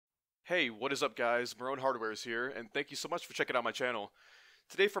Hey, what is up guys? Marone Hardware's here, and thank you so much for checking out my channel.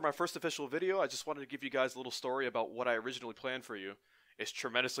 Today for my first official video, I just wanted to give you guys a little story about what I originally planned for you. It's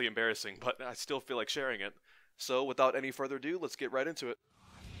tremendously embarrassing, but I still feel like sharing it. So without any further ado, let's get right into it.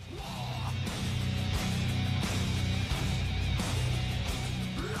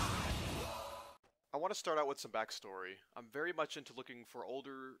 I want to start out with some backstory. I'm very much into looking for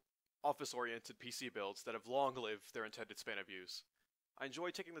older, office-oriented PC builds that have long lived their intended span of use. I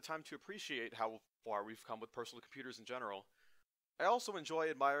enjoy taking the time to appreciate how far we've come with personal computers in general. I also enjoy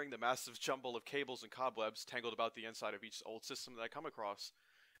admiring the massive jumble of cables and cobwebs tangled about the inside of each old system that I come across.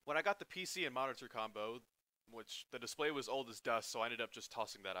 When I got the PC and monitor combo, which the display was old as dust, so I ended up just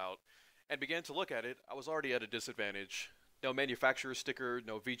tossing that out, and began to look at it, I was already at a disadvantage. No manufacturer sticker,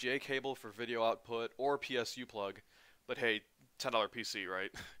 no VGA cable for video output, or PSU plug. But hey, $10 PC, right?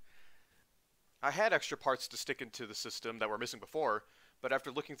 I had extra parts to stick into the system that were missing before, but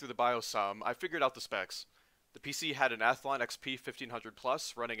after looking through the BIOS sum, I figured out the specs. The PC had an Athlon XP 1500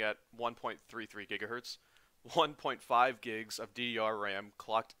 Plus running at 1.33 GHz, 1.5 gigs of DDR RAM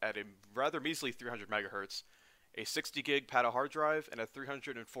clocked at a rather measly 300 MHz, a 60 gig PATA hard drive, and a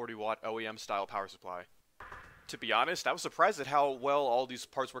 340 watt OEM style power supply. To be honest, I was surprised at how well all these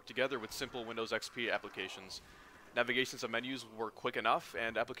parts work together with simple Windows XP applications. Navigations of menus were quick enough,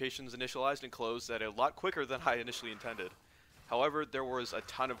 and applications initialized and closed at a lot quicker than I initially intended. However, there was a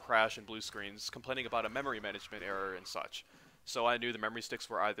ton of crash and blue screens complaining about a memory management error and such, so I knew the memory sticks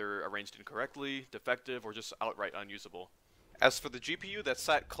were either arranged incorrectly, defective, or just outright unusable. As for the GPU that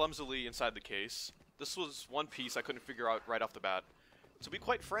sat clumsily inside the case, this was one piece I couldn't figure out right off the bat. To be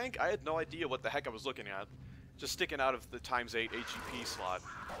quite frank, I had no idea what the heck I was looking at, just sticking out of the x8 AGP slot.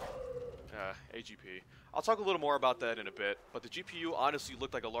 AGP. I'll talk a little more about that in a bit, but the GPU honestly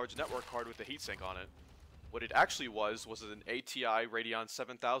looked like a large network card with a heatsink on it. What it actually was an ATI Radeon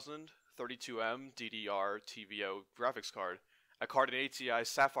 7000 32M DDR TVO graphics card, a card in ATI's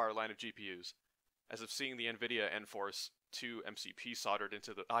Sapphire line of GPUs. As if seeing the NVIDIA Enforce 2 MCP soldered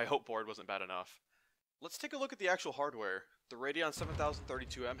into the I/O board wasn't bad enough. Let's take a look at the actual hardware. The Radeon 7000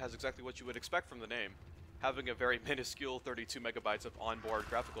 32M has exactly what you would expect from the name. Having a very minuscule 32 megabytes of onboard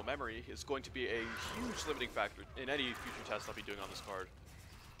graphical memory is going to be a huge limiting factor in any future tests I'll be doing on this card.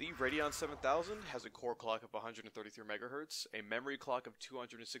 The Radeon 7000 has a core clock of 133 MHz, a memory clock of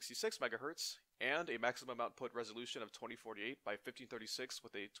 266 MHz, and a maximum output resolution of 2048 by 1536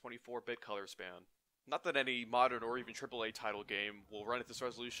 with a 24-bit color span. Not that any modern or even AAA title game will run at this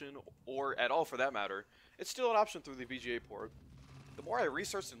resolution, or at all for that matter. It's still an option through the VGA port. The more I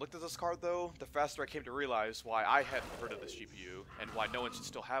researched and looked at this card though, the faster I came to realize why I hadn't heard of this GPU, and why no one should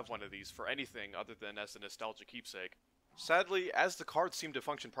still have one of these for anything other than as a nostalgia keepsake. Sadly, as the card seemed to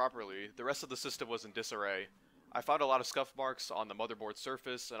function properly, the rest of the system was in disarray. I found a lot of scuff marks on the motherboard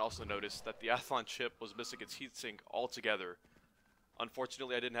surface, and also noticed that the Athlon chip was missing its heatsink altogether.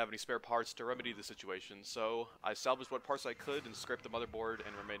 Unfortunately, I didn't have any spare parts to remedy the situation, so I salvaged what parts I could and scraped the motherboard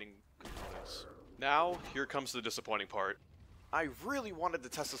and remaining components. Now, here comes the disappointing part. I really wanted to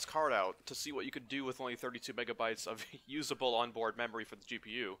test this card out to see what you could do with only 32 megabytes of usable onboard memory for the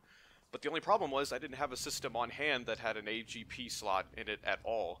GPU, but the only problem was I didn't have a system on hand that had an AGP slot in it at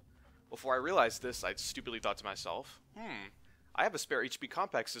all. Before I realized this, I stupidly thought to myself, I have a spare HP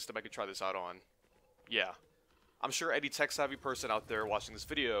compact system I could try this out on. Yeah, I'm sure any tech-savvy person out there watching this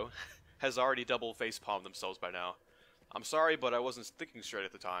video has already double facepalmed themselves by now. I'm sorry, but I wasn't thinking straight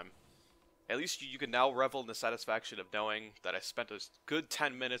at the time. At least you can now revel in the satisfaction of knowing that I spent a good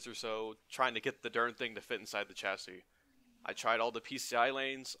 10 minutes or so trying to get the darn thing to fit inside the chassis. I tried all the PCI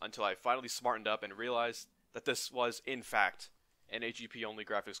lanes until I finally smartened up and realized that this was, in fact, an AGP-only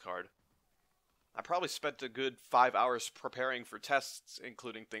graphics card. I probably spent a good 5 hours preparing for tests,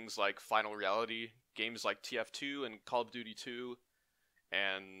 including things like Final Reality, games like TF2 and Call of Duty 2,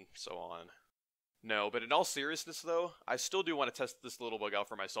 and so on. No, but in all seriousness though, I still do want to test this little bug out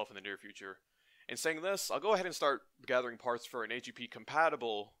for myself in the near future. In saying this, I'll go ahead and start gathering parts for an AGP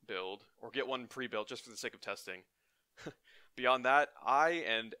compatible build, or get one pre-built just for the sake of testing. Beyond that, I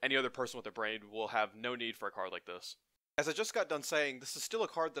and any other person with a brain will have no need for a card like this. As I just got done saying, this is still a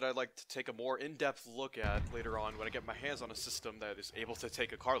card that I'd like to take a more in-depth look at later on when I get my hands on a system that is able to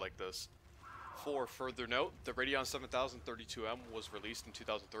take a card like this. For further note, the Radeon 7000 32M was released in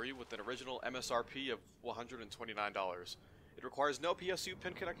 2003 with an original MSRP of $129. It requires no PSU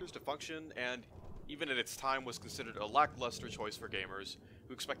pin connectors to function, and even at its time was considered a lackluster choice for gamers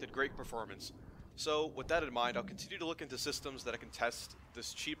who expected great performance. So, with that in mind, I'll continue to look into systems that I can test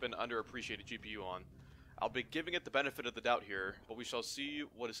this cheap and underappreciated GPU on. I'll be giving it the benefit of the doubt here, but we shall see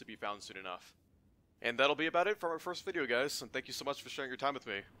what is to be found soon enough. And that'll be about it for our first video, guys, and thank you so much for sharing your time with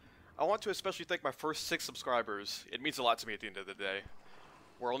me. I want to especially thank my first 6 subscribers. It means a lot to me at the end of the day.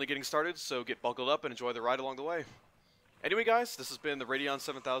 We're only getting started, so get buckled up and enjoy the ride along the way. Anyway guys, this has been the Radeon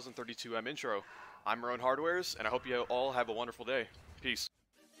 7032M intro. I'm Maroon Hardwares, and I hope you all have a wonderful day.